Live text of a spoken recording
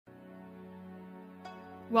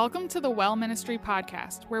Welcome to the Well Ministry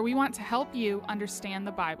Podcast, where we want to help you understand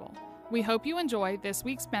the Bible. We hope you enjoy this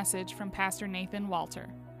week's message from Pastor Nathan Walter.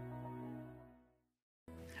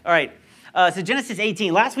 All right, so Genesis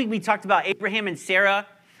 18. Last week we talked about Abraham and Sarah,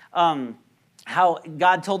 how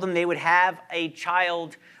God told them they would have a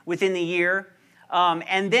child within the year.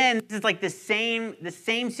 And then this is like the same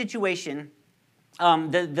situation.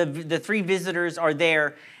 The three visitors are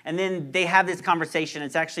there, and then they have this conversation.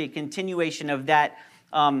 It's actually a continuation of that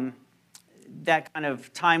kind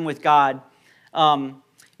of time with God.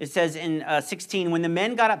 It says in 16, when the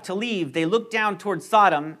men got up to leave, they looked down toward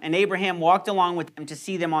Sodom, and Abraham walked along with them to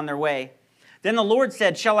see them on their way. Then the Lord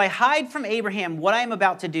said, "Shall I hide from Abraham what I am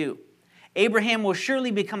about to do? Abraham will surely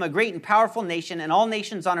become a great and powerful nation, and all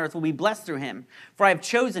nations on earth will be blessed through him. For I have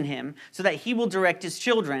chosen him, so that he will direct his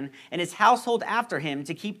children and his household after him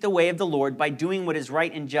to keep the way of the Lord by doing what is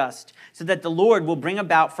right and just, so that the Lord will bring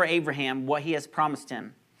about for Abraham what he has promised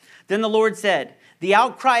him." Then the Lord said, "The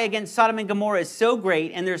outcry against Sodom and Gomorrah is so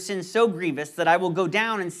great and their sin so grievous that I will go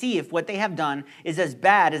down and see if what they have done is as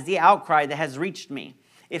bad as the outcry that has reached me.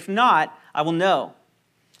 If not, I will know."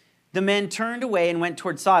 The men turned away and went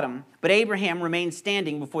toward Sodom, but Abraham remained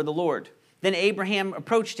standing before the Lord. Then Abraham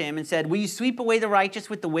approached him and said, "Will you sweep away the righteous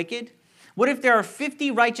with the wicked? What if there are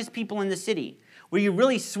 50 righteous people in the city? Will you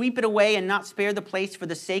really sweep it away and not spare the place for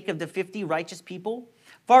the sake of the 50 righteous people?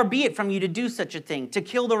 Far be it from you to do such a thing, to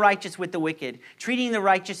kill the righteous with the wicked, treating the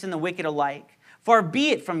righteous and the wicked alike. Far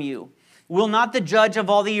be it from you. Will not the judge of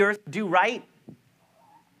all the earth do right?"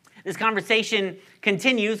 This conversation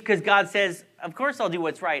continues because God says, of course I'll do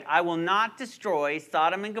what's right. I will not destroy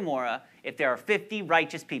Sodom and Gomorrah if there are 50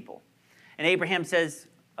 righteous people. And Abraham says,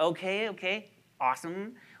 okay,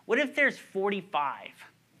 awesome. What if there's 45?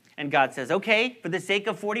 And God says, okay, for the sake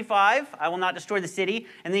of 45, I will not destroy the city.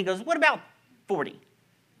 And then he goes, what about 40?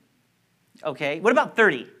 Okay, what about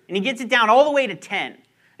 30? And he gets it down all the way to 10.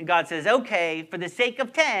 And God says, okay, for the sake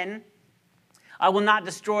of 10, I will not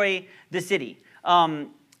destroy the city.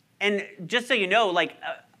 And just so you know,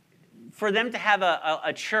 for them to have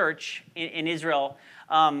a church in Israel,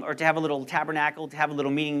 or to have a little tabernacle, to have a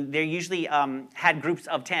little meeting, they usually had groups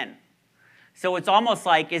of 10. So it's almost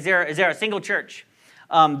like, is there a single church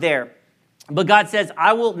there? But God says,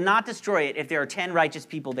 I will not destroy it if there are 10 righteous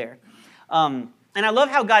people there. And I love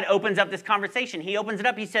how God opens up this conversation. He opens it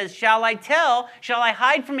up. He says, shall I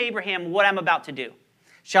hide from Abraham what I'm about to do?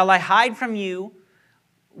 Shall I hide from you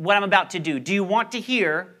what I'm about to do? Do you want to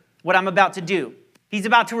hear what I'm about to do? He's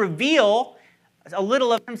about to reveal a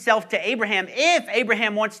little of himself to Abraham if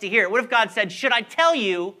Abraham wants to hear it. What if God said, should I tell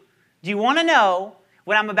you, do you want to know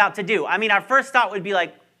what I'm about to do? I mean, our first thought would be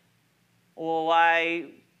like, well,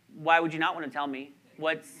 why would you not want to tell me?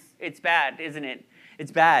 It's bad, isn't it?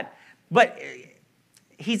 It's bad. But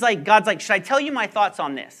God's like, should I tell you my thoughts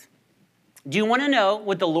on this? Do you want to know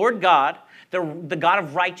what the Lord God, the God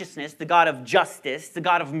of righteousness, the God of justice, the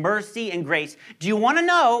God of mercy and grace, do you want to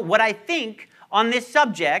know what I think on this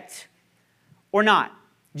subject or not?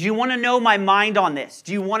 Do you want to know my mind on this?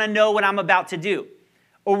 Do you want to know what I'm about to do?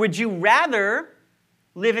 Or would you rather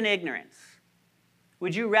live in ignorance?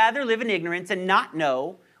 Would you rather live in ignorance and not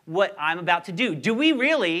know what I'm about to do? Do we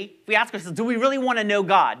really, if we ask ourselves, do we really want to know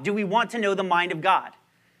God? Do we want to know the mind of God?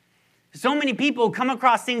 So many people come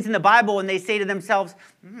across things in the Bible and they say to themselves,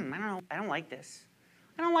 I don't like this.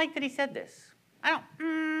 I don't like that he said this. I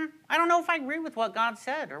don't know if I agree with what God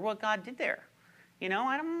said or what God did there. You know,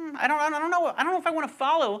 I don't know if I want to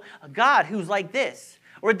follow a God who's like this.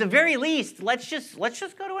 Or at the very least, let's just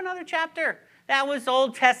go to another chapter. That was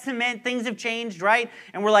Old Testament. Things have changed, right?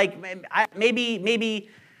 And we're like,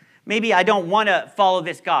 maybe I don't want to follow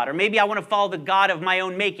this God. Or maybe I want to follow the God of my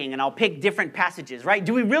own making, and I'll pick different passages, right?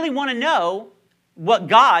 Do we really want to know what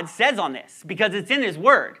God says on this? Because it's in his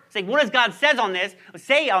word. It's like, what does God say on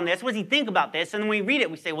this? What does he think about this? And then we read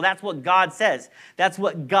it, we say, well, that's what God says. That's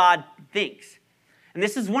what God thinks. And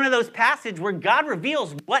this is one of those passages where God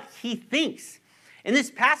reveals what he thinks. In this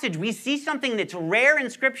passage, we see something that's rare in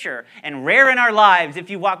Scripture and rare in our lives if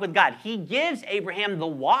you walk with God. He gives Abraham the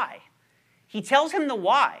why. He tells him the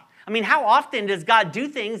why. I mean, how often does God do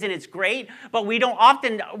things and it's great, but we don't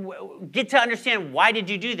often get to understand, why did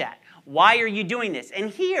you do that? Why are you doing this? And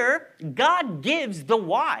here, God gives the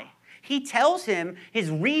why. He tells him his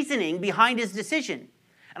reasoning behind his decision.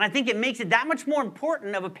 And I think it makes it that much more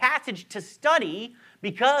important of a passage to study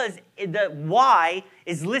because the why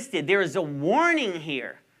is listed. There is a warning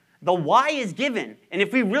here. The why is given. And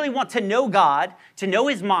if we really want to know God, to know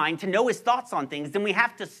his mind, to know his thoughts on things, then we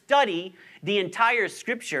have to study the entire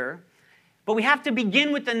Scripture. But we have to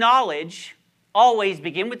begin with the knowledge, always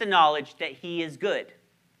begin with the knowledge that he is good,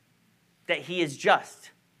 that he is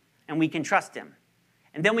just, and we can trust him.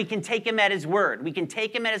 And then we can take him at his word. We can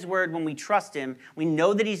take him at his word when we trust him. We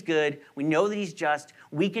know that he's good. We know that he's just.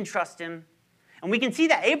 We can trust him. And we can see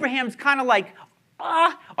that Abraham's kind of like,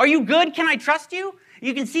 are you good? Can I trust you?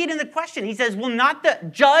 You can see it in the question. He says, will not the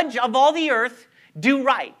judge of all the earth do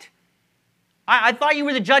right? I thought you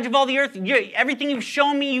were the judge of all the earth. Everything you've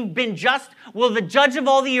shown me, you've been just. Will the judge of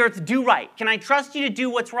all the earth do right? Can I trust you to do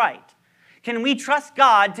what's right? Can we trust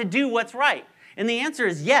God to do what's right? And the answer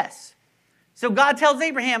is yes. So God tells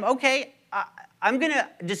Abraham, okay, I'm going to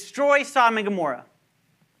destroy Sodom and Gomorrah.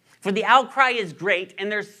 For the outcry is great,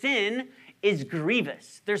 and their sin is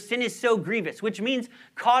grievous. Their sin is so grievous, which means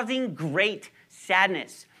causing great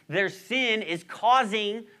sadness. Their sin is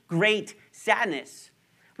causing great sadness.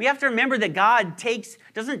 We have to remember that God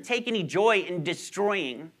doesn't take any joy in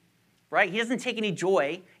destroying, right? He doesn't take any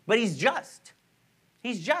joy, but he's just.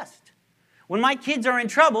 He's just. When my kids are in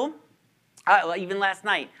trouble, even last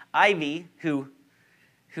night, Ivy, who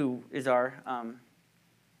is our,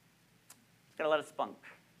 got a lot of spunk.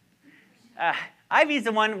 Ivy's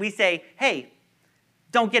the one we say, hey,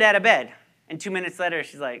 don't get out of bed. And 2 minutes later,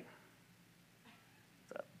 she's like,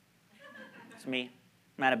 what's up? It's me.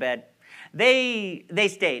 I'm out of bed. They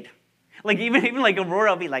stayed. Like even like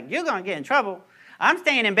Aurora will be like, you're going to get in trouble. I'm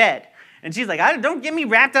staying in bed. And she's like, don't get me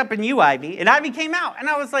wrapped up in you, Ivy. And Ivy came out. And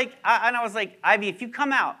I was like, Ivy, if you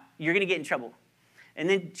come out, you're going to get in trouble. And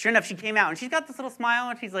then sure enough, she came out. And she's got this little smile.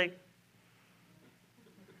 And she's like,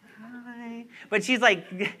 hi. But she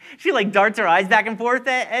darts her eyes back and forth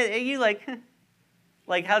at you like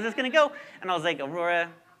how's this going to go? And I was like, Aurora,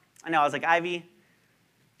 Ivy,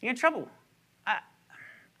 you're in trouble.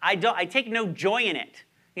 I take no joy in it.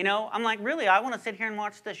 You know, I'm like, really, I want to sit here and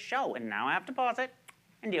watch this show, and now I have to pause it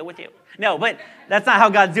and deal with you. No, but that's not how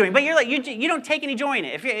God's doing. But you're like, you don't take any joy in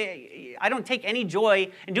it. I don't take any joy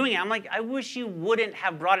in doing it. I'm like, I wish you wouldn't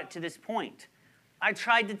have brought it to this point. I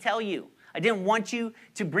tried to tell you. I didn't want you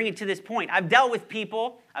to bring it to this point. I've dealt with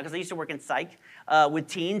people, because I used to work in psych, with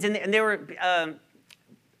teens, and there were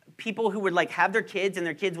people who would like have their kids, and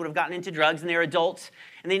their kids would have gotten into drugs, and they're adults,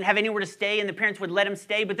 and they didn't have anywhere to stay, and the parents would let them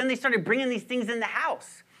stay, but then they started bringing these things in the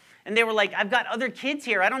house. And they were like, I've got other kids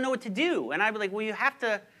here. I don't know what to do. And I'd be like, well, you have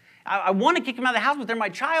to, I want to kick them out of the house, but they're my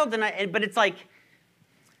child. But it's like,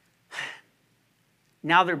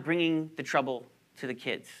 now they're bringing the trouble to the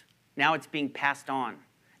kids. Now it's being passed on.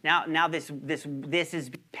 Now this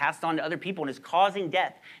is passed on to other people, and it's causing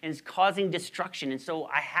death, and it's causing destruction. And so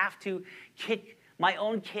I have to kick my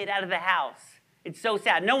own kid out of the house. It's so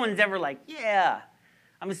sad. No one's ever like, yeah,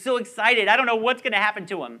 I'm so excited. I don't know what's going to happen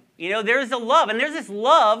to him. You know, there's a love, and there's this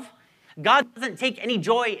love. God doesn't take any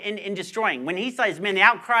joy in destroying. When he says, man, the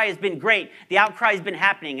outcry has been great. The outcry has been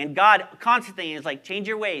happening. And God constantly is like, change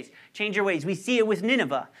your ways. Change your ways. We see it with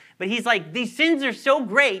Nineveh. But he's like, these sins are so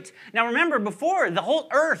great. Now remember, before, the whole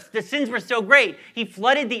earth, the sins were so great. He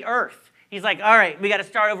flooded the earth. He's like, all right, we got to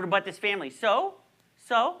start over to butt this family. So, it's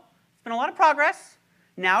been a lot of progress.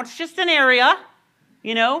 Now it's just an area,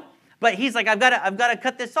 you know. But he's like, I've got to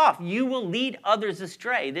cut this off. You will lead others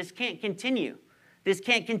astray. This can't continue. This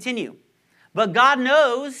can't continue. But God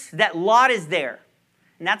knows that Lot is there.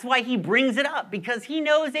 And that's why he brings it up, because he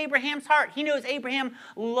knows Abraham's heart. He knows Abraham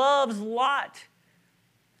loves Lot.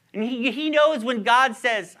 And he knows when God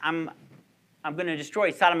says, I'm going to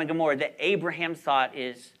destroy Sodom and Gomorrah, that Abraham's thought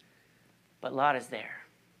is, but Lot is there.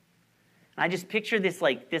 And I just picture this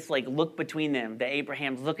look between them. That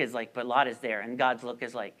Abraham's look is like, but Lot is there. And God's look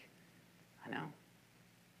is like, I know.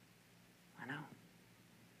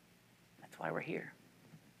 That's why we're here.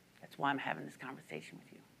 That's why I'm having this conversation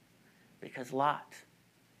with you. Because Lot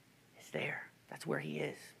is there. That's where he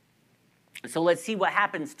is. So let's see what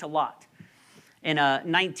happens to Lot. In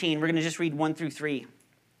 19, we're going to just read 1 through 3.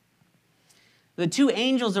 The two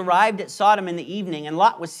angels arrived at Sodom in the evening, and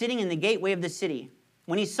Lot was sitting in the gateway of the city.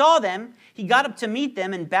 When he saw them, he got up to meet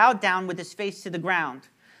them and bowed down with his face to the ground.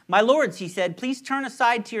 My lords, he said, please turn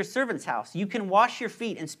aside to your servant's house. You can wash your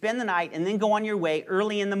feet and spend the night and then go on your way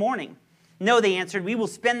early in the morning. No, they answered, we will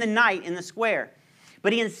spend the night in the square.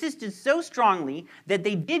 But he insisted so strongly that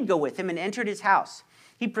they did go with him and entered his house.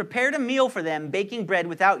 He prepared a meal for them, baking bread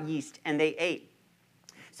without yeast, and they ate.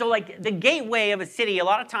 So like the gateway of a city, a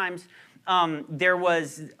lot of times there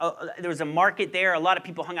was a market there. A lot of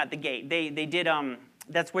people hung out the gate. They did...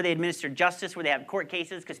 That's where they administered justice, where they had court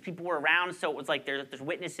cases, because people were around, so it was like there's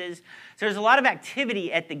witnesses. So there's a lot of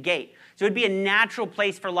activity at the gate. So it'd be a natural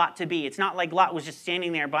place for Lot to be. It's not like Lot was just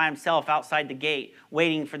standing there by himself outside the gate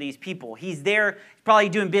waiting for these people. He's there, probably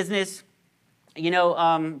doing business,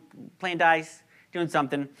 playing dice, doing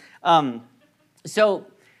something. So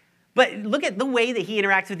But look at the way that he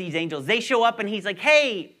interacts with these angels. They show up and he's like,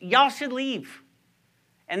 hey, y'all should leave.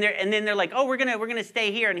 And then they're like, oh, we're gonna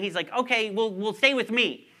stay here. And he's like, okay, we'll stay with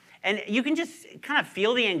me. And you can just kind of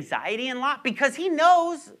feel the anxiety in Lot because he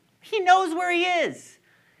knows where he is.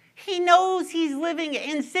 He knows he's living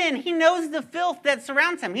in sin. He knows the filth that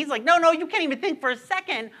surrounds him. He's like, no, you can't even think for a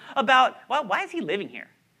second about, well, why is he living here?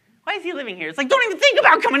 Why is he living here? It's like, don't even think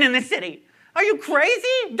about coming in this city. Are you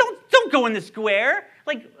crazy? Don't go in the square.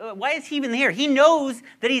 Like, why is he even here? He knows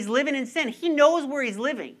that he's living in sin. He knows where he's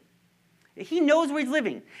living. He knows where he's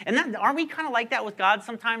living. And aren't we kind of like that with God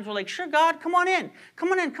sometimes? We're like, sure, God, come on in.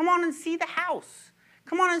 Come on and see the house.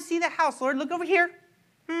 Come on and see the house, Lord. Look over here.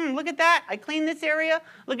 Look at that. I cleaned this area.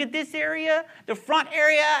 Look at this area. The front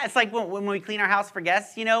area. It's like when we clean our house for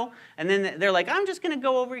guests, and then they're like, I'm just going to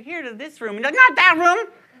go over here to this room. And like, not that room.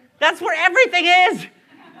 That's where everything is.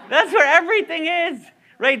 That's where everything is.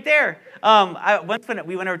 Right there. Once when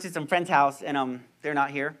we went over to some friend's house, and they're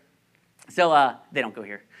not here. So they don't go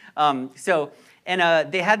here.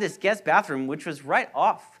 They had this guest bathroom, which was right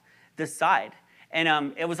off the side.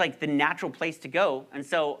 And it was like the natural place to go. And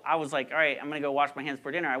so I was like, all right, I'm going to go wash my hands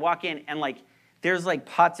for dinner. I walk in, and there's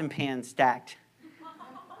pots and pans stacked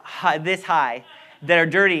this high that are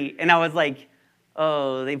dirty. And I was like,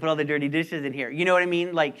 oh, they put all the dirty dishes in here. You know what I mean?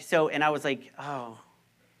 And I was like, oh,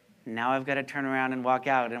 now I've got to turn around and walk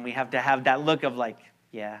out. And we have to have that look of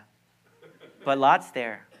yeah. But Lot's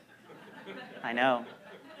there. I know.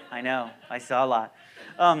 I saw a lot.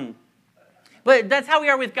 But that's how we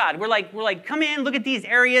are with God. We're like, come in, look at these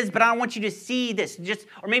areas, but I don't want you to see this.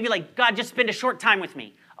 Or maybe God, just spend a short time with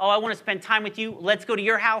me. Oh, I want to spend time with you. Let's go to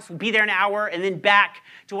your house. We'll be there an hour, and then back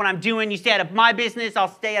to what I'm doing. You stay out of my business. I'll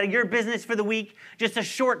stay out of your business for the week. Just a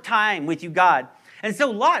short time with you, God. And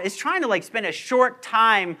so Lot is trying to spend a short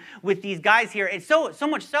time with these guys here. It's so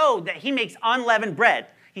much so that he makes unleavened bread.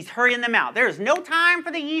 He's hurrying them out. There is no time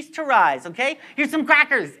for the yeast to rise, okay? Here's some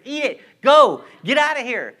crackers. Eat it. Go. Get out of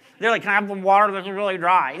here. They're like, can I have some water that's really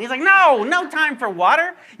dry? And he's like, no time for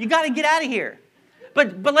water. You got to get out of here.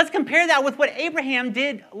 But let's compare that with what Abraham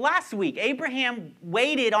did last week. Abraham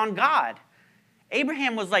waited on God.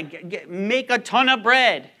 Abraham was like, make a ton of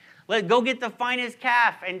bread. Go get the finest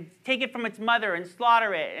calf and take it from its mother and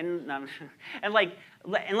slaughter it. And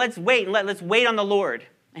let's wait. Let's wait on the Lord.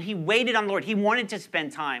 And he waited on the Lord. He wanted to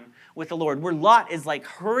spend time with the Lord. Where Lot is like,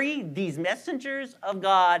 hurry these messengers of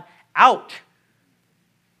God out.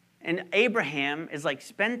 And Abraham is like,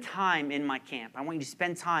 spend time in my camp. I want you to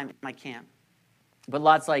spend time in my camp. But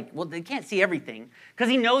Lot's like, well, they can't see everything because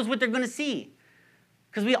he knows what they're going to see.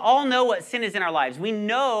 Because we all know what sin is in our lives. We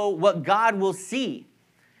know what God will see.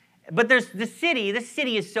 But there's the city. This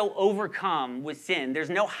city is so overcome with sin. There's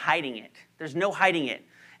no hiding it.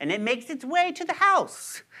 And it makes its way to the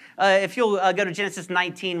house. If you'll go to Genesis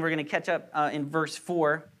 19, we're going to catch up in verse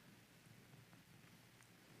 4.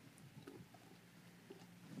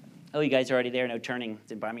 Oh, you guys are already there. No turning.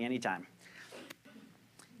 Didn't buy me any time.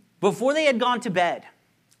 Before they had gone to bed,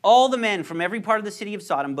 all the men from every part of the city of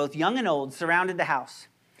Sodom, both young and old, surrounded the house.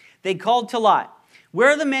 They called to Lot, where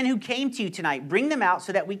are the men who came to you tonight? Bring them out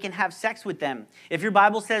so that we can have sex with them. If your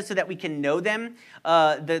Bible says so that we can know them,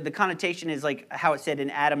 the connotation is like how it said in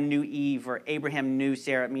Adam knew Eve or Abraham knew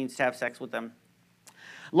Sarah. It means to have sex with them.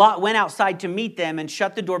 Lot went outside to meet them and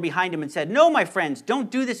shut the door behind him and said, no, my friends, don't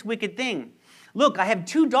do this wicked thing. Look, I have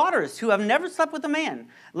 2 daughters who have never slept with a man.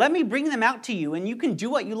 Let me bring them out to you, and you can do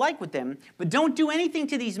what you like with them. But don't do anything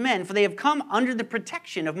to these men, for they have come under the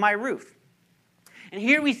protection of my roof. And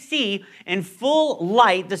here we see in full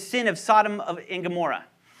light the sin of Sodom and Gomorrah.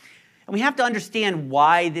 And we have to understand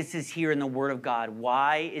why this is here in the Word of God.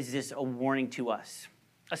 Why is this a warning to us?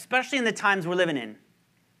 Especially in the times we're living in.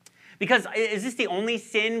 Because is this the only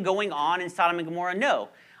sin going on in Sodom and Gomorrah? No.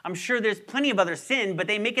 I'm sure there's plenty of other sin, but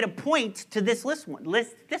they make it a point to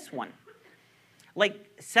list this one.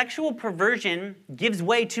 Like sexual perversion gives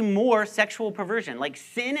way to more sexual perversion. Like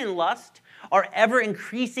sin and lust are ever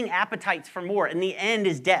increasing appetites for more, and the end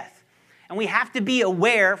is death. And we have to be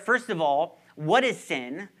aware, first of all, what is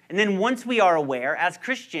sin? And then once we are aware, as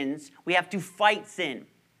Christians, we have to fight sin.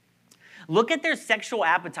 Look at their sexual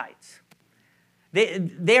appetites.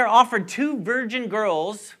 They are offered 2 virgin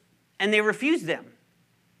girls, and they refuse them.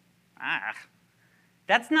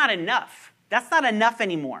 That's not enough. That's not enough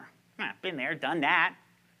anymore. I've been there, done that.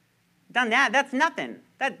 That's nothing.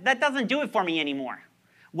 That doesn't do it for me anymore,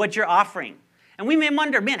 what you're offering. And we may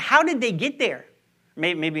wonder, man, how did they get there?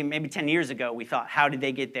 Maybe 10 years ago we thought, how did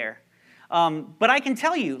they get there? But I can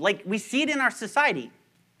tell you, like we see it in our society.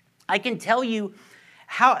 I can tell you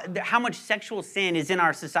how much sexual sin is in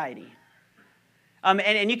our society.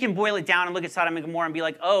 And you can boil it down and look at Sodom and Gomorrah and be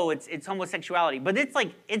like, oh, it's homosexuality. But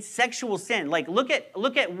it's sexual sin. Like, look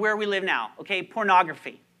at where we live now, okay?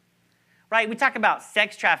 Pornography, right? We talk about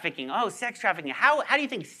sex trafficking. Oh, sex trafficking. How do you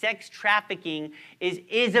think sex trafficking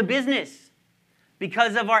is a business?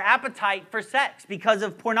 Because of our appetite for sex, because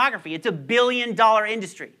of pornography. It's a billion-dollar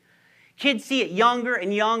industry. Kids see it younger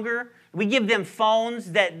and younger. We give them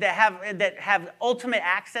phones that have ultimate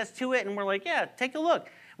access to it, and we're like, yeah, take a look.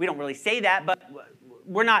 We don't really say that, but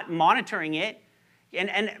we're not monitoring it.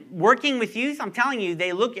 And working with youth, I'm telling you,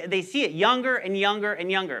 they see it younger and younger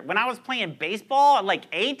and younger. When I was playing baseball at like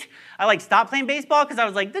 8, I stopped playing baseball because I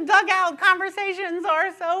was like, the dugout conversations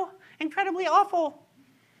are so incredibly awful.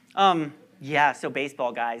 Yeah, so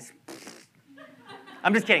baseball, guys.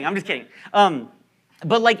 I'm just kidding.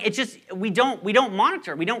 But it's just we don't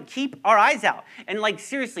monitor. We don't keep our eyes out. And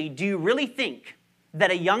seriously, do you really think that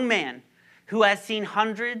a young man who has seen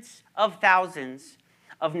hundreds of thousands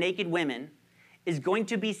of naked women is going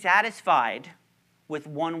to be satisfied with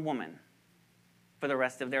one woman for the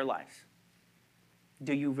rest of their lives?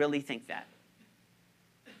 Do you really think that?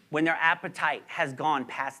 When their appetite has gone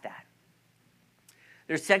past that.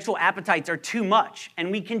 Their sexual appetites are too much,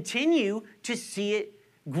 and we continue to see it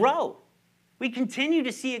grow. We continue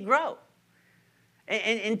to see it grow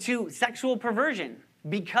into sexual perversion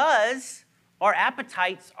because our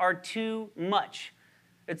appetites are too much.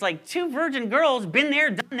 It's like 2 virgin girls, been there,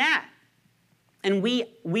 done that. And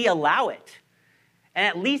we allow it. And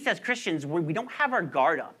at least as Christians, we don't have our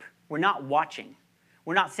guard up. We're not watching.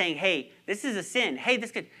 We're not saying, hey, this is a sin. Hey,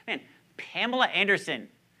 this could, man, Pamela Anderson,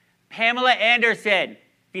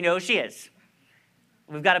 if you know who she is.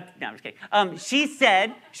 We've got to, no, I'm just kidding. She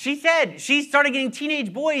said she started getting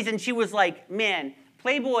teenage boys, and she was like, man,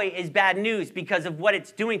 Playboy is bad news because of what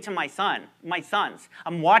it's doing to my sons.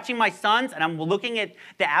 I'm watching my sons, and I'm looking at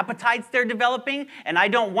the appetites they're developing, and I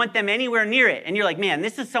don't want them anywhere near it. And you're like, man,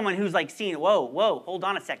 this is someone who's seeing, whoa, hold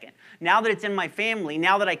on a second. Now that it's in my family,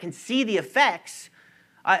 now that I can see the effects,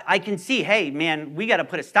 I can see, hey, man, we got to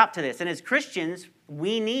put a stop to this. And as Christians,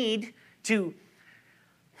 we need to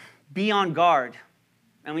be on guard,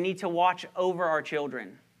 and we need to watch over our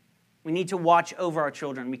children. We need to watch over our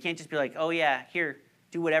children. We can't just be like, oh, yeah, here,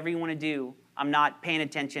 do whatever you want to do. I'm not paying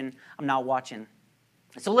attention. I'm not watching.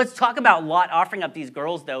 So let's talk about Lot offering up these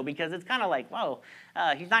girls, though, because it's kind of like, whoa,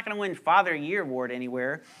 he's not going to win Father of the Year award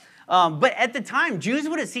anywhere. But at the time, Jews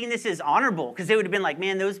would have seen this as honorable because they would have been like,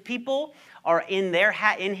 man, those people are in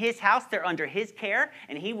his house. They're under his care,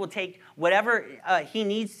 and he will take whatever he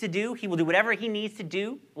needs to do. He will do whatever he needs to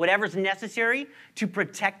do, whatever's necessary to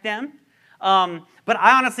protect them. But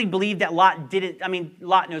I honestly believe that Lot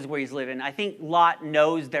knows where he's living. I think Lot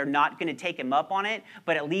knows they're not going to take him up on it,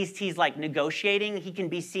 but at least he's negotiating. He can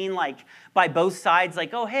be seen by both sides,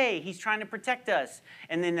 oh, hey, he's trying to protect us.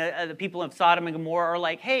 And then the people of Sodom and Gomorrah are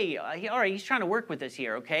like, hey, all right, he's trying to work with us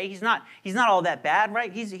here, okay? He's not all that bad,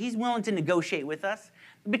 right? He's willing to negotiate with us.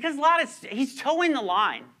 Because Lot he's towing the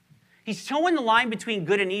line. He's towing the line between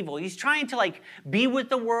good and evil. He's trying to be with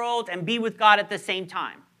the world and be with God at the same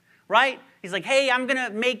time, right? He's like, hey, I'm going to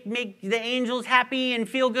make the angels happy and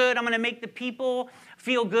feel good. I'm going to make the people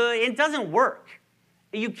feel good. It doesn't work.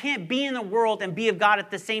 You can't be in the world and be of God at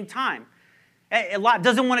the same time. Lot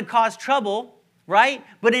doesn't want to cause trouble, right?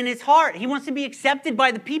 But in his heart, he wants to be accepted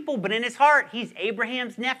by the people. But in his heart, he's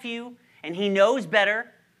Abraham's nephew, and he knows better.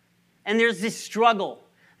 And there's this struggle.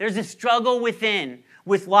 There's a struggle within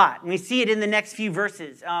with Lot. And we see it in the next few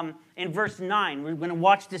verses. In verse 9, we're going to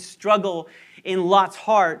watch this struggle in Lot's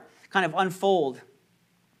heart kind of unfold.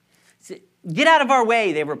 Get out of our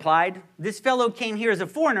way, they replied. This fellow came here as a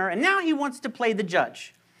foreigner, and now he wants to play the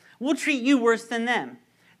judge. We'll treat you worse than them.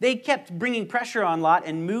 They kept bringing pressure on Lot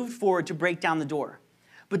and moved forward to break down the door.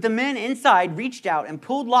 But the men inside reached out and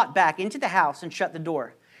pulled Lot back into the house and shut the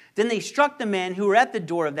door. Then they struck the men who were at the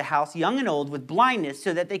door of the house, young and old, with blindness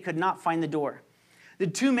so that they could not find the door. The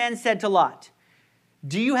 2 men said to Lot,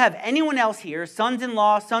 do you have anyone else here,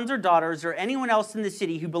 sons-in-law, sons or daughters, or anyone else in the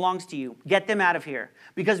city who belongs to you? Get them out of here,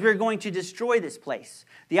 because we're going to destroy this place.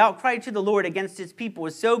 The outcry to the Lord against his people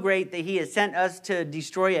is so great that he has sent us to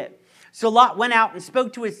destroy it. So Lot went out and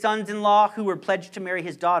spoke to his sons-in-law who were pledged to marry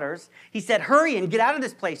his daughters. He said, hurry and get out of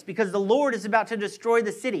this place, because the Lord is about to destroy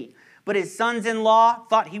the city. But his sons-in-law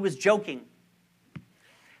thought he was joking.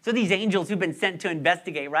 So these angels who've been sent to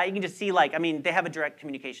investigate, right? You can just see they have a direct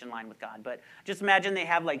communication line with God. But just imagine they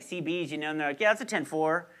have CBs, and they're like, yeah, it's a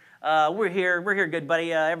 10-4. We're here, good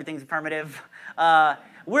buddy. Everything's affirmative.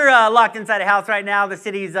 We're locked inside a house right now. The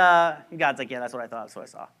city's, God's like, yeah, that's what I thought. That's what I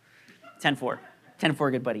saw. 10-4.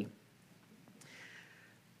 10-4, good buddy.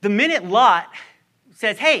 The minute Lot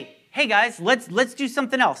says, hey, hey guys, let's do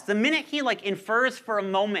something else. The minute he like infers for a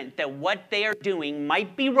moment that what they are doing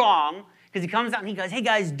might be wrong, because he comes out and he goes, hey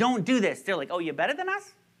guys, don't do this. They're like, oh, you better than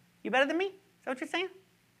us? You better than me? Is that what you're saying?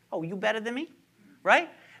 Oh, you better than me? Right?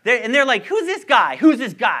 They're like, who's this guy? Who's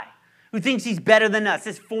this guy who thinks he's better than us,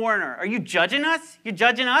 this foreigner? Are you judging us? You're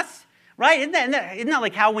judging us? Right? Isn't that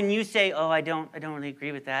like how when you say, oh, I don't really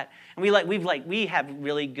agree with that, and we have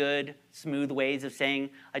really good, smooth ways of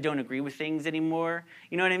saying I don't agree with things anymore.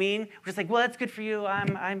 You know what I mean? We're just like, well, that's good for you.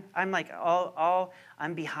 I'm like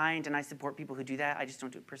I'm behind, and I support people who do that. I just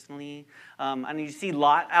don't do it personally. And you see a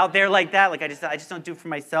lot out there like that. Like I just don't do it for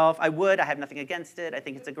myself. I have nothing against it. I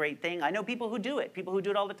think it's a great thing. I know people who do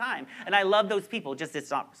it all the time, and I love those people. Just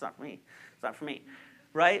it's not for me. It's not for me,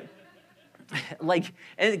 right? Like,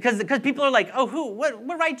 because people are like, oh,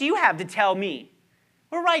 what right do you have to tell me?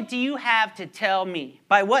 What right do you have to tell me?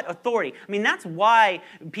 By what authority? I mean, that's why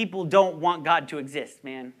people don't want God to exist,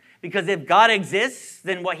 man. Because if God exists,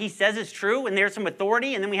 then what he says is true, and there's some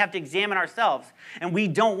authority, and then we have to examine ourselves. And we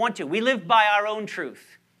don't want to. We live by our own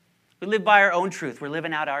truth. We live by our own truth. We're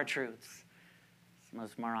living out our truths. It's the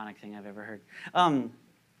most moronic thing I've ever heard.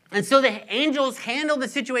 And so the angels handle the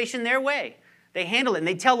situation their way. They handle it, and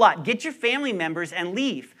they tell Lot, get your family members and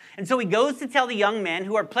leave. And so he goes to tell the young men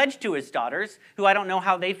who are pledged to his daughters, who I don't know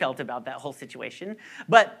how they felt about that whole situation,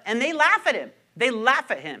 and they laugh at him. They laugh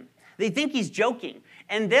at him. They think he's joking.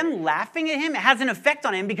 And them laughing at him, it has an effect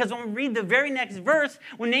on him, because when we read the very next verse,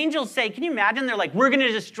 when angels say, can you imagine? They're like, we're going to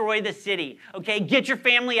destroy the city. Okay, get your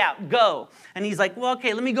family out. Go. And he's like, well,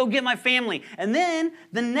 okay, let me go get my family. And then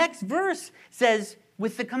the next verse says,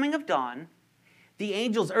 with the coming of dawn, the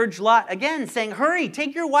angels urge Lot again, saying, hurry,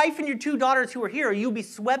 take your wife and your 2 daughters who are here, or you'll be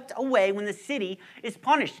swept away when the city is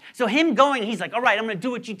punished. So him going, he's like, all right, I'm going to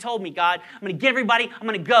do what you told me, God. I'm going to get everybody, I'm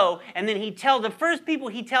going to go. And then the first people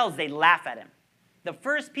he tells, they laugh at him. The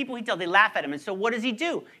first people he tells, they laugh at him. And so what does he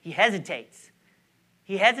do? He hesitates.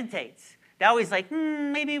 He hesitates. They're always like,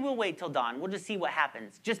 maybe we'll wait till dawn. We'll just see what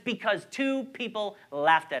happens. Just because 2 people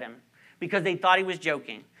laughed at him, because they thought he was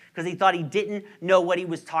joking, because he thought he didn't know what he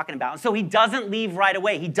was talking about. And so he doesn't leave right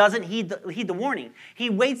away. He doesn't heed the warning. He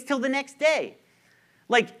waits till the next day.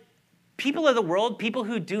 Like, people of the world, people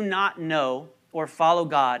who do not know or follow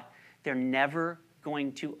God, they're never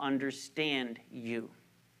going to understand you.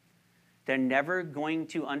 They're never going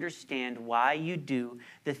to understand why you do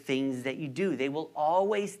the things that you do. They will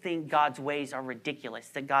always think God's ways are ridiculous,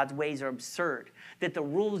 that God's ways are absurd, that the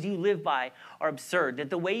rules you live by are absurd,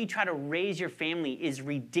 that the way you try to raise your family is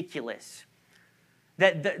ridiculous,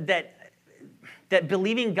 that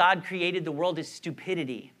believing God created the world is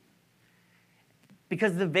stupidity,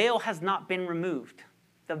 because the veil has not been removed.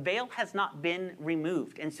 The veil has not been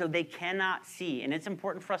removed, and so they cannot see. And it's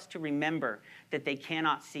important for us to remember that they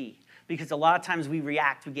cannot see. Because a lot of times we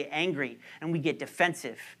react, we get angry, and we get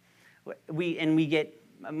defensive. We get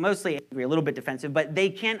mostly angry, a little bit defensive, but they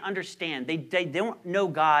can't understand. They don't know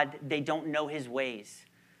God. They don't know his ways.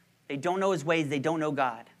 They don't know his ways. They don't know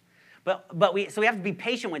God. So we have to be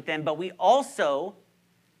patient with them, but we also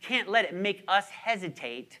can't let it make us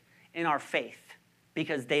hesitate in our faith,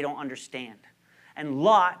 because they don't understand. And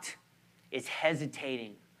Lot is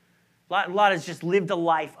hesitating. Lot has just lived a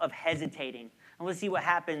life of hesitating. And let's see what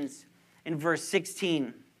happens in verse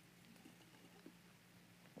 16.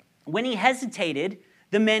 When he hesitated,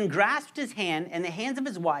 the men grasped his hand and the hands of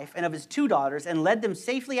his wife and of his 2 daughters and led them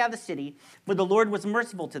safely out of the city, for the Lord was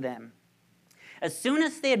merciful to them. As soon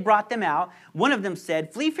as they had brought them out, one of them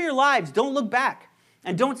said, flee for your lives, don't look back,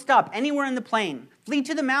 and don't stop anywhere in the plain. Flee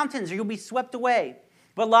to the mountains, or you'll be swept away.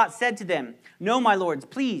 But Lot said to them, no, my lords,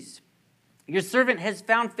 please. Your servant has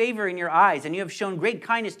found favor in your eyes, and you have shown great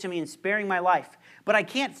kindness to me in sparing my life. But I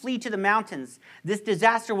can't flee to the mountains. This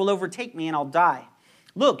disaster will overtake me, and I'll die.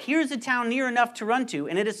 Look, here's a town near enough to run to,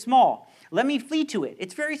 and it is small. Let me flee to it.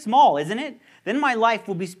 It's very small, isn't it? Then my life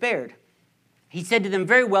will be spared. He said to them,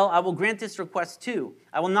 very well, I will grant this request too.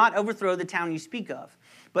 I will not overthrow the town you speak of,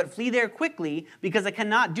 but flee there quickly, because I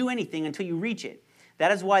cannot do anything until you reach it.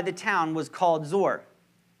 That is why the town was called Zor.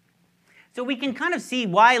 So we can kind of see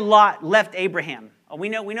why Lot left Abraham. We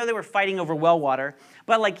know they were fighting over well water,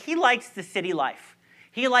 but he likes the city life.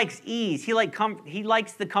 He likes ease. He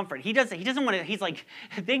likes the comfort. He doesn't want to. He's like,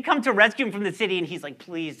 they come to rescue him from the city, and he's like,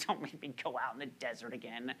 please don't make me go out in the desert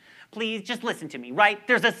again. Please just listen to me, right?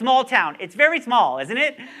 There's a small town. It's very small, isn't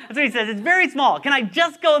it? That's what he says. It's very small. Can I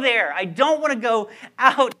just go there? I don't want to go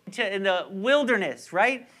out in the wilderness,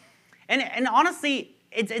 right? And honestly,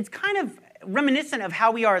 it's kind of reminiscent of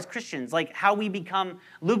how we are as Christians, like how we become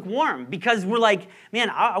lukewarm, because we're like, man,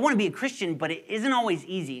 I want to be a Christian, but it isn't always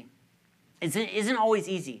easy. It isn't always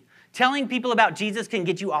easy Telling people about Jesus can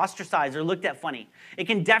get you ostracized or looked at funny. It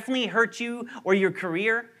can definitely hurt you or your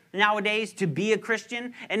career nowadays to be a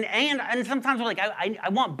Christian. And sometimes we're like, I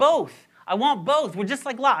want both. I want both. We're just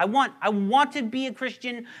like Lot. I want to be a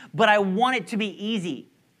Christian, but I want it to be easy.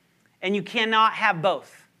 And you cannot have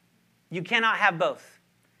both. You cannot have both.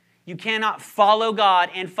 You cannot follow God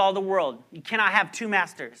and follow the world. You cannot have two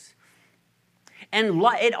masters. And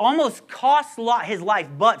it almost cost Lot his life,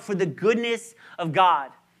 but for the goodness of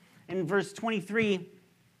God. In verse 23, it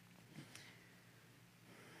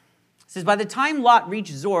says, by the time Lot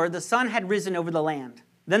reached Zoar, the sun had risen over the land.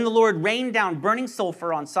 Then the Lord rained down burning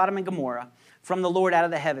sulfur on Sodom and Gomorrah from the Lord out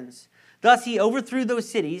of the heavens. Thus he overthrew those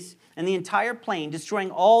cities and the entire plain, destroying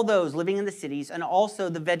all those living in the cities and also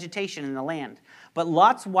the vegetation in the land. But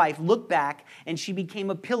Lot's wife looked back, and she became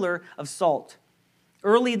a pillar of salt.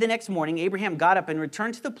 Early the next morning, Abraham got up and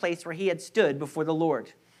returned to the place where he had stood before the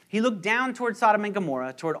Lord. He looked down toward Sodom and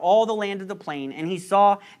Gomorrah, toward all the land of the plain, and he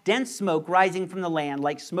saw dense smoke rising from the land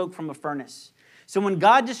like smoke from a furnace. So when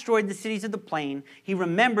God destroyed the cities of the plain, he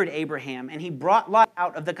remembered Abraham, and he brought Lot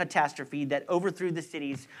out of the catastrophe that overthrew the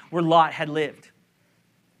cities where Lot had lived.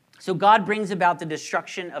 So God brings about the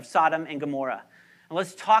destruction of Sodom and Gomorrah. And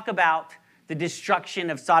let's talk about the destruction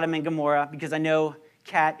of Sodom and Gomorrah, because I know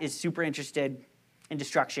Kat is super interested in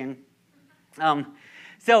destruction.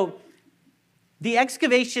 So the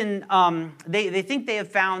excavation, they think they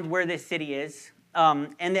have found where this city is.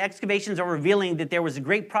 And the excavations are revealing that there was a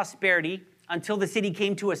great prosperity until the city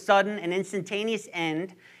came to a sudden and instantaneous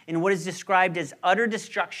end in what is described as utter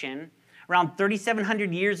destruction around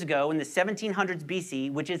 3,700 years ago in the 1700s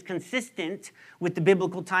BC, which is consistent with the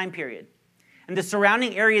biblical time period. And the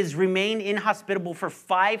surrounding areas remained inhospitable for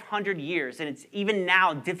 500 years, and it's even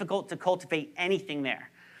now difficult to cultivate anything there.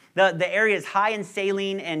 The area is high in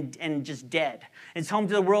saline and just dead. It's home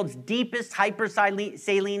to the world's deepest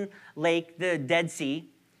hypersaline lake, the Dead Sea,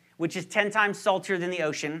 which is 10 times saltier than the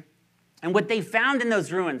ocean. And what they found in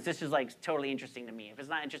those ruins, this is like totally interesting to me. If it's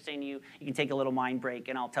not interesting to you, you can take a little mind break,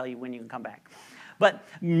 and I'll tell you when you can come back. But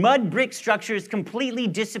mud brick structures completely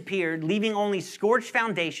disappeared, leaving only scorched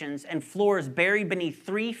foundations and floors buried beneath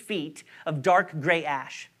 3 feet of dark gray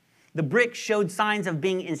ash. The bricks showed signs of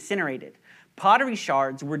being incinerated. Pottery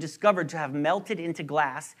shards were discovered to have melted into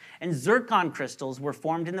glass, and zircon crystals were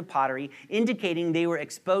formed in the pottery, indicating they were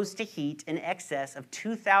exposed to heat in excess of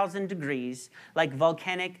 2,000 degrees, like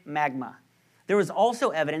volcanic magma. There was also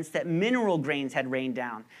evidence that mineral grains had rained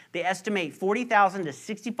down. They estimate 40,000 to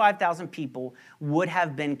 65,000 people would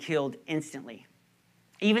have been killed instantly.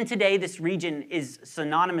 Even today, this region is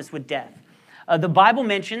synonymous with death. The Bible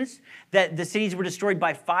mentions that the cities were destroyed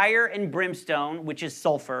by fire and brimstone, which is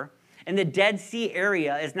sulfur. And the Dead Sea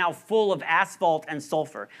area is now full of asphalt and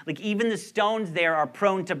sulfur. Like even the stones there are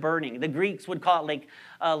prone to burning. The Greeks would call it like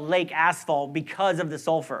lake asphalt because of the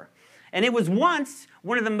sulfur. And it was once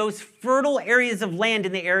one of the most fertile areas of land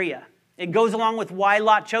in the area. It goes along with why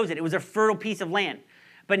Lot chose it. It was a fertile piece of land.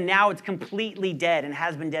 But now it's completely dead and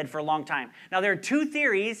has been dead for a long time. Now there are 2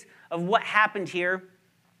 theories of what happened here.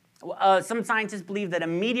 Some scientists believe that a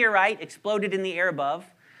meteorite exploded in the air above.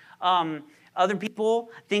 Other people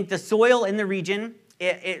think the soil in the region,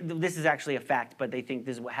 this is actually a fact, but they think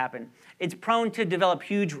this is what happened. It's prone to develop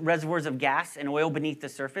huge reservoirs of gas and oil beneath the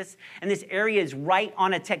surface, and this area is right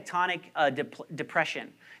on a tectonic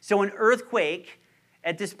depression. So an earthquake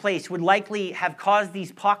at this place would likely have caused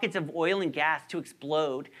these pockets of oil and gas to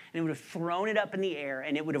explode, and it would have thrown it up in the air,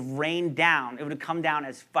 and it would have rained down. It would have come down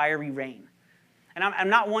as fiery rain. And I'm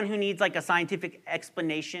not one who needs like a scientific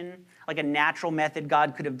explanation, like a natural method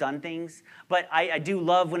God could have done things. But I do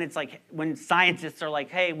love when it's like, when scientists are like,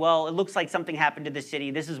 hey, well, it looks like something happened to the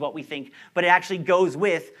city. This is what we think. But it actually goes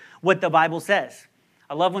with what the Bible says.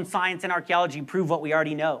 I love when science and archaeology prove what we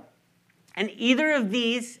already know. And either of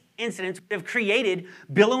these incidents would have created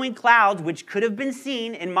billowing clouds, which could have been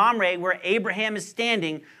seen in Mamre, where Abraham is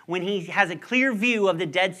standing when he has a clear view of the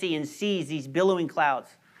Dead Sea and sees these billowing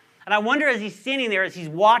clouds. And I wonder as he's standing there, as he's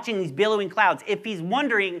watching these billowing clouds, if he's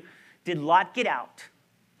wondering, did Lot get out?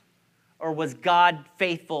 Or was God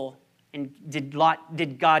faithful and did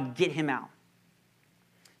God get him out?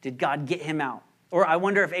 Did God get him out? Or I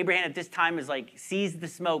wonder if Abraham at this time is like, sees the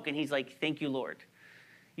smoke and he's like, thank you, Lord.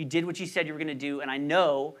 You did what you said you were going to do, and I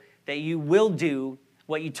know that you will do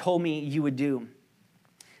what you told me you would do.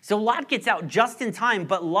 So Lot gets out just in time,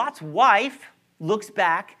 but Lot's wife looks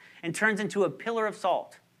back and turns into a pillar of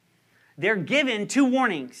salt. They're given 2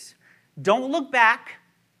 warnings. Don't look back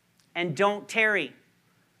and don't tarry.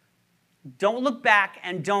 Don't look back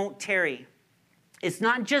and don't tarry. It's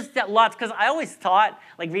not just that Lot's, because I always thought,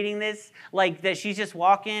 like reading this, like that she's just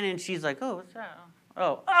walking and she's like, oh, what's that?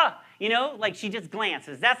 like she just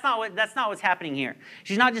glances. That's not what's happening here.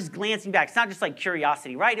 She's not just glancing back. It's not just like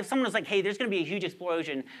curiosity, right? If someone was like, hey, there's going to be a huge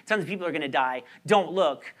explosion, tons of people are going to die, don't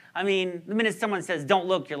look. I mean, the minute someone says don't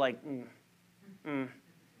look, you're like,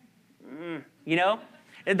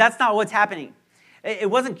 That's not what's happening. It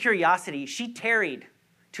wasn't curiosity. She tarried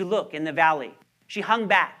to look in the valley. She hung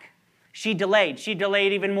back. She delayed. She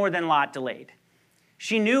delayed even more than Lot delayed.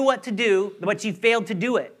 She knew what to do, but she failed to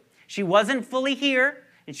do it. She wasn't fully here,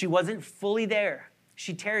 and she wasn't fully there.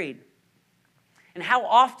 She tarried. And how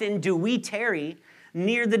often do we tarry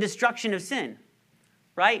near the destruction of sin?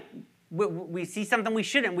 Right? We see something we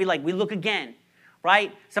shouldn't. We look again.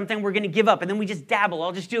 Right? Something we're going to give up, and then we just dabble.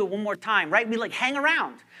 I'll just do it one more time. Right? We hang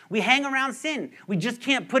around. We hang around sin. We just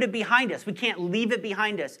can't put it behind us. We can't leave it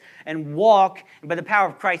behind us and walk. And by the power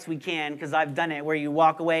of Christ, we can, because I've done it, where you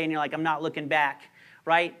walk away and you're like, I'm not looking back.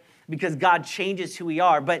 Right? Because God changes who we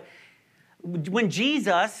are. But when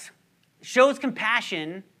Jesus shows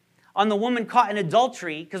compassion on the woman caught in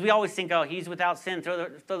adultery, because we always think, oh, he's without sin, throw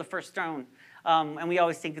the first stone. And we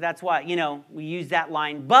always think that's why, we use that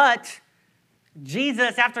line. But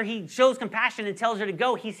Jesus, after he shows compassion and tells her to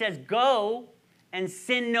go, he says, go and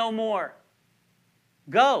sin no more.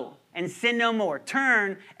 Go and sin no more.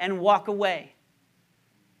 Turn and walk away.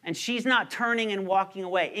 And she's not turning and walking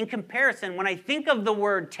away. In comparison, when I think of the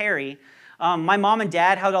word tarry, my mom and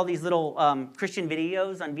dad had all these little Christian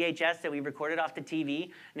videos on VHS that we recorded off the TV,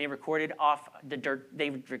 and they recorded off the dirt. They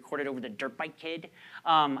recorded over the Dirt Bike Kid.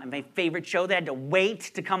 My favorite show. They had to wait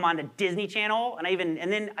to come on the Disney Channel,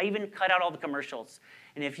 and then I even cut out all the commercials.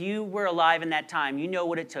 And if you were alive in that time, you know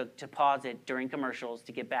what it took to pause it during commercials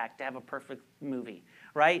to get back to have a perfect movie,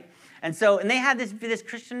 right? And they had this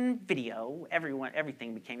Christian video.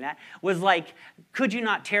 Everything became that. Was like, could you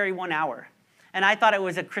not tarry 1 hour? And I thought it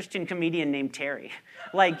was a Christian comedian named Terry.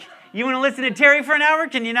 Like, you want to listen to Terry for an hour?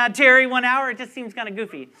 Can you not tarry 1 hour? It just seems kind of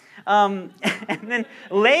goofy. And then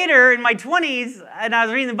later in my 20s, and I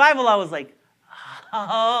was reading the Bible, I was like,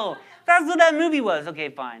 oh, that's what that movie was. Okay,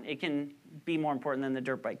 fine. It can be more important than the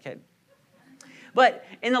Dirt Bike Kid. But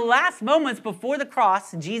in the last moments before the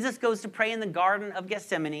cross, Jesus goes to pray in the Garden of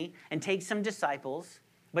Gethsemane and takes some disciples,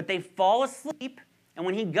 but they fall asleep. And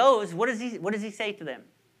when he goes, what does he say to them?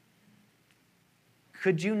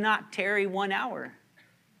 Could you not tarry 1 hour?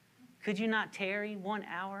 Could you not tarry 1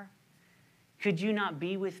 hour? Could you not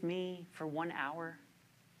be with me for 1 hour?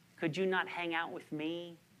 Could you not hang out with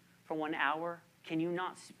me for 1 hour? Can you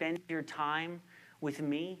not spend your time with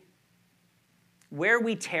me? Where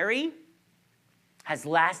we tarry has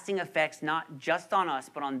lasting effects not just on us,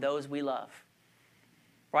 but on those we love.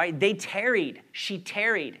 Right? They tarried. She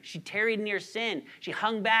tarried. She tarried near sin. She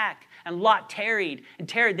hung back. And Lot tarried and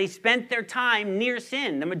tarried. They spent their time near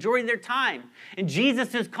sin, the majority of their time. And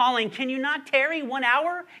Jesus is calling, can you not tarry 1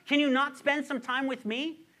 hour? Can you not spend some time with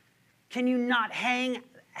me? Can you not hang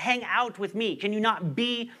out with me? Can you not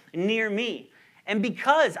be near me? And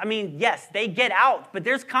because, yes, they get out, but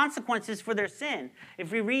there's consequences for their sin.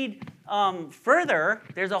 If we read further,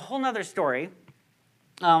 there's a whole other story.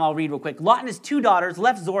 I'll read real quick. Lot and his 2 daughters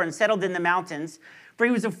left Zor and settled in the mountains, for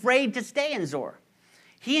he was afraid to stay in Zor.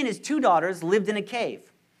 He and his 2 daughters lived in a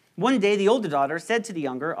cave. One day, the older daughter said to the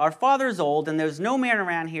younger, our father is old, and there's no man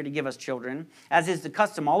around here to give us children, as is the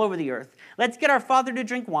custom all over the earth. Let's get our father to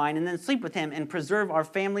drink wine and then sleep with him and preserve our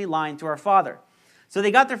family line through our father. So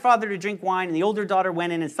they got their father to drink wine, and the older daughter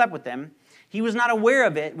went in and slept with them. He was not aware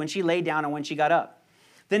of it when she lay down and when she got up.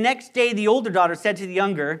 The next day, the older daughter said to the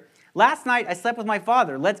younger, last night I slept with my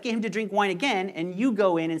father. Let's get him to drink wine again, and you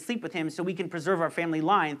go in and sleep with him so we can preserve our family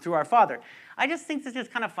line through our father. I just think this is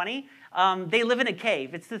kind of funny. They live in a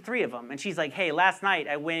cave. It's the 3 of them. And she's like, hey, last night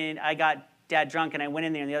I got dad drunk, and I went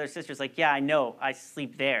in there, and the other sister's like, yeah, I know. I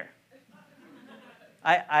sleep there.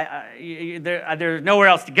 There's nowhere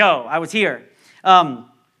else to go. I was here.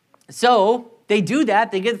 So they do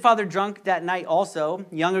that. They get the father drunk that night also.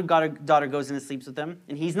 The younger daughter goes in and sleeps with him,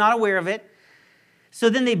 and he's not aware of it. So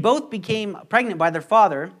then they both became pregnant by their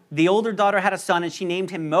father. The older daughter had a son, and she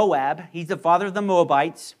named him Moab. He's the father of the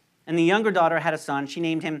Moabites. And the younger daughter had a son. She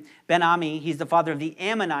named him Ben-Ami. He's the father of the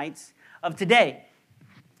Ammonites of today.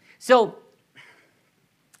 So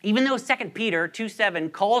even though 2 Peter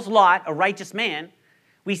 2:7 calls Lot a righteous man,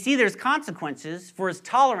 we see there's consequences for his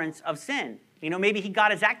tolerance of sin. Maybe he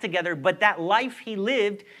got his act together, but that life he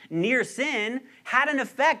lived near sin had an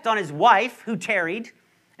effect on his wife, who tarried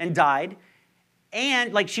and died.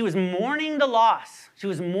 And she was mourning the loss. She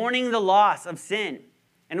was mourning the loss of sin.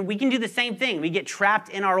 And we can do the same thing. We get trapped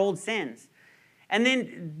in our old sins. And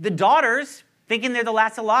then the daughters, thinking they're the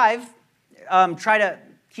last alive, try to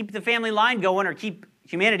keep the family line going or keep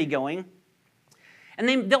humanity going.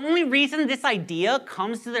 And the only reason this idea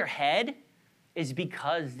comes to their head is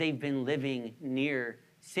because they've been living near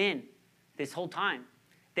sin this whole time.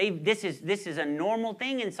 This is a normal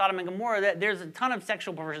thing in Sodom and Gomorrah. That there's a ton of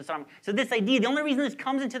sexual perversion in Sodom. So this idea, the only reason this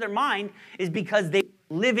comes into their mind is because they're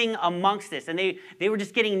living amongst this, and they were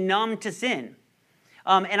just getting numb to sin.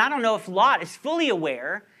 And I don't know if Lot is fully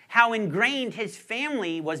aware how ingrained his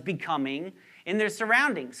family was becoming in their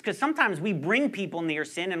surroundings. Because sometimes we bring people near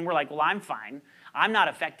sin and we're like, well, I'm fine. I'm not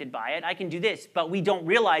affected by it. I can do this. But we don't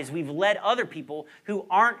realize we've led other people who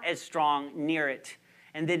aren't as strong near it.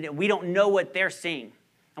 And then we don't know what they're seeing.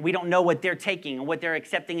 And we don't know what they're taking and what they're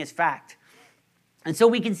accepting as fact. And so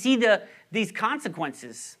we can see these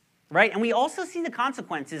consequences, right? And we also see the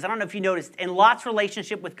consequences, I don't know if you noticed, in Lot's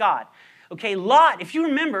relationship with God. Okay, Lot, if you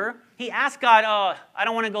remember, he asked God, oh, I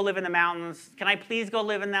don't want to go live in the mountains. Can I please go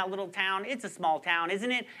live in that little town? It's a small town, isn't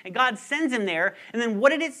it? And God sends him there. And then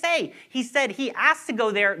what did it say? He said he asked to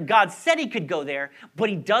go there. God said he could go there, but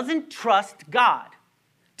he doesn't trust God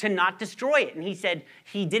to not destroy it. And he said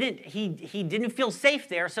he didn't feel safe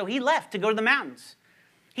there, so he left to go to the mountains.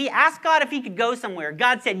 He asked God if he could go somewhere.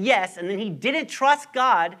 God said yes, and then he didn't trust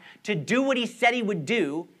God to do what he said he would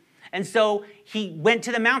do, and so he went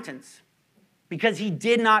to the mountains because he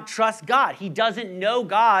did not trust God. He doesn't know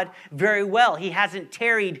God very well. He hasn't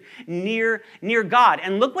tarried near God.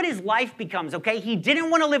 And look what his life becomes, okay? He didn't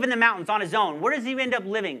want to live in the mountains on his own. Where does he end up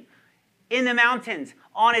living? In the mountains,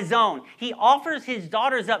 on his own. He offers his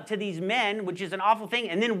daughters up to these men, which is an awful thing.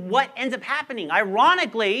 And then what ends up happening?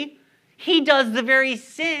 Ironically, he does the very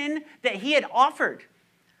sin that he had offered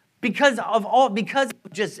because of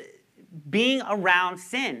just being around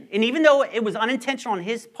sin. And even though it was unintentional on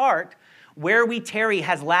his part, where we tarry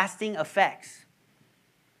has lasting effects.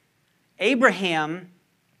 Abraham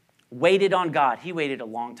waited on God. He waited a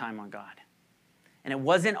long time on God. And it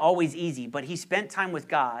wasn't always easy, but he spent time with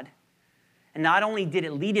God. And not only did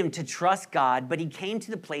it lead him to trust God, but he came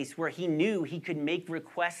to the place where he knew he could make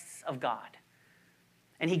requests of God.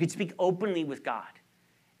 And he could speak openly with God.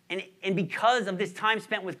 And because of this time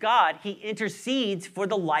spent with God, he intercedes for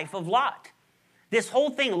the life of Lot. This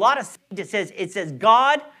whole thing, it says,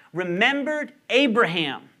 God remembered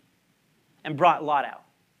Abraham and brought Lot out.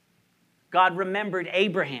 God remembered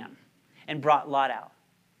Abraham and brought Lot out.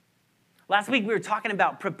 Last week we were talking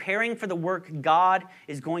about preparing for the work God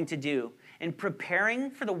is going to do. And preparing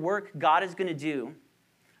for the work God is going to do,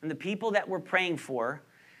 and the people that we're praying for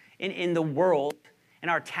in the world, in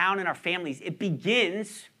our town, in our families, it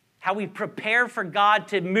begins, how we prepare for God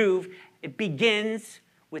to move, it begins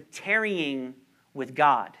with tarrying with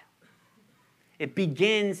God. It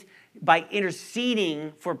begins by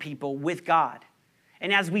interceding for people with God.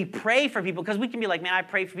 And as we pray for people, because we can be like, man, I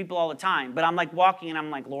pray for people all the time, but I'm like walking and I'm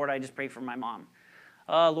like, Lord, I just pray for my mom.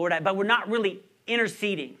 But we're not really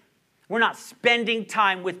interceding. We're not spending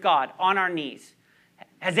time with God on our knees.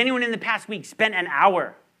 Has anyone in the past week spent an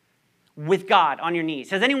hour with God on your knees?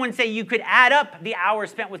 Has anyone say you could add up the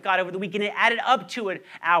hours spent with God over the weekend and add it up to an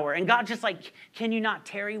hour? And God's just like, can you not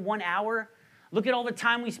tarry 1 hour? Look at all the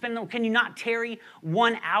time we spend. Can you not tarry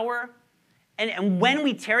 1 hour? And when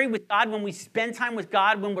we tarry with God, when we spend time with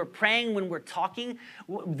God, when we're praying, when we're talking,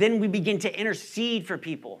 then we begin to intercede for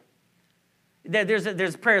people.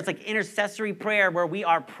 There's prayer. It's like intercessory prayer where we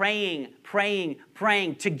are praying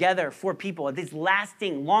together for people. These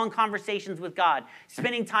lasting, long conversations with God,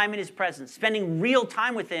 spending time in his presence, spending real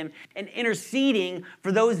time with him, and interceding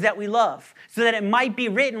for those that we love. So that it might be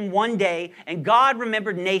written one day, and God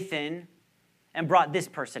remembered Nathan and brought this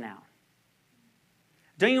person out.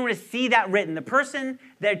 Don't you want to see that written? The person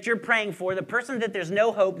that you're praying for, the person that there's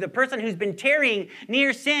no hope, the person who's been tarrying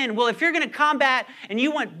near sin. Well, if you're going to combat and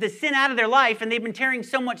you want the sin out of their life and they've been tarrying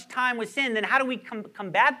so much time with sin, then how do we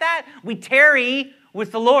combat that? We tarry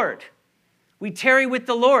with the Lord. We tarry with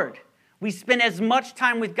the Lord. We spend as much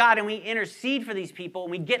time with God and we intercede for these people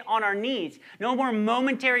and we get on our knees. No more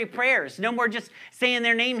momentary prayers. No more just saying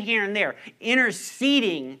their name here and there.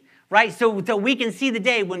 Interceding, right? So we can see the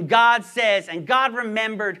day when God says, and God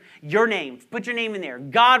remembered your name. Put your name in there.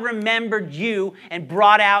 God remembered you and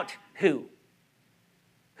brought out who?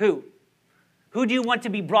 Who? Who do you want to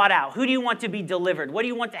be brought out? Who do you want to be delivered? What do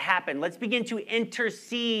you want to happen? Let's begin to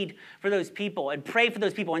intercede for those people and pray for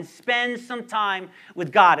those people and spend some time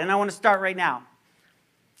with God. And I want to start right now.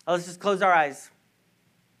 Let's just close our eyes.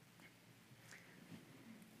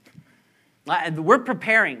 We're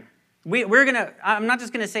preparing I'm not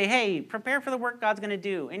just going to say, hey, prepare for the work God's going to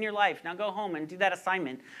do in your life. Now go home and do that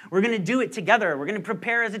assignment. We're going to do it together. We're going to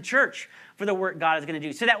prepare as a church for the work God is going to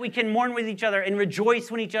do so that we can mourn with each other and rejoice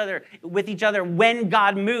with each other when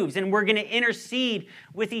God moves. And we're going to intercede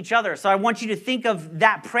with each other. So I want you to think of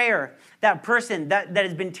that prayer, that person that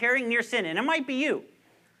has been tearing near sin. And it might be you.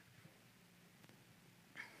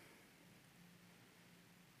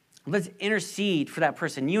 Let's intercede for that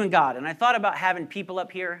person, you and God. And I thought about having people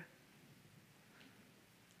up here.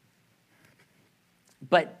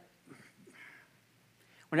 But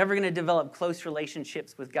we're never going to develop close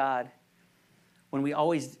relationships with God when we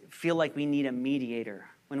always feel like we need a mediator,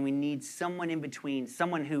 when we need someone in between,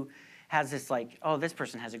 someone who has this like, oh, this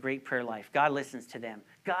person has a great prayer life. God listens to them.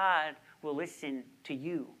 God will listen to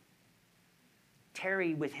you.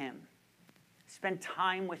 Tarry with him. Spend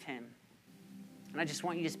time with him. And I just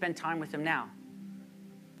want you to spend time with him now.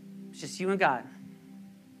 It's just you and God.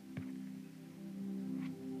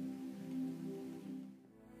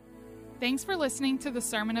 Thanks for listening to the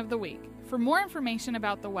Sermon of the Week. For more information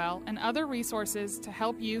about The Well and other resources to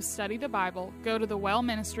help you study the Bible, go to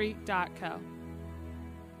thewellministry.co.